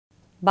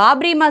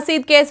బాబ్రీ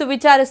మసీద్ case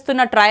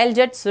విచారిస్తున్న trial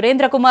judge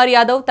Surendra Kumar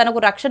Yadav తనకు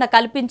రక్షణ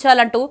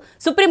కల్పించాలంటూ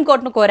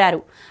సుప్రీంకోర్టును కోరారు.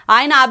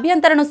 ఆయన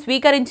అభ్యంతరను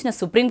స్వీకరించిన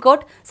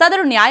సుప్రీంకోర్టు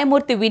సదరు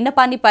న్యాయమూర్తి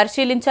విన్నపాన్ని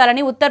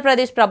పరిశీలించాలని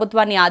ఉత్తరప్రదేశ్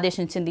ప్రభుత్వాన్ని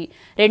ఆదేశించింది.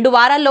 2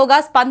 వారాల్లోగా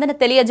స్పందన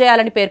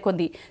తెలియజేయాలని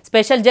పేర్కొంది.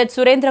 Special judge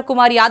Surendra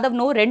Kumar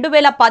యాదవ్ను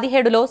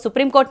 2017లో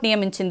supreme court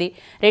నియమించింది.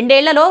 2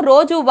 ఏళ్లలో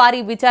రోజు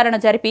వారీ విచారణ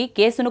జరిపి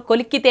కేసును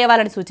కొలిక్కి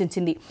తేవాలని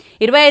సూచించింది.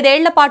 25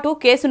 ఏళ్ల పాటు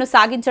కేసును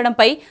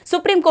సాగించడంపై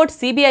సుప్రీంకోర్టు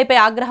సీబీఐపై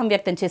ఆగ్రహం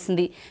వ్యక్తం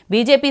చేసింది.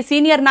 బీజేపీ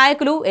సీనియర్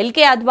నాయకులు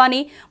ఎల్కే అద్వానీ,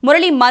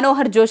 మురళీ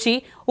మనోహర్ జోషి,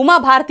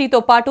 ఉమాభారతితో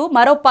పాటు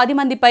మరో 10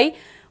 మందిపై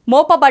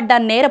మోపబడ్డ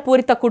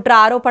నేరపూరిత కుట్ర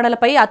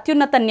ఆరోపణలపై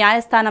అత్యున్నత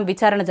న్యాయస్థానం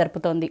విచారణ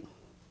జరుపుతోంది.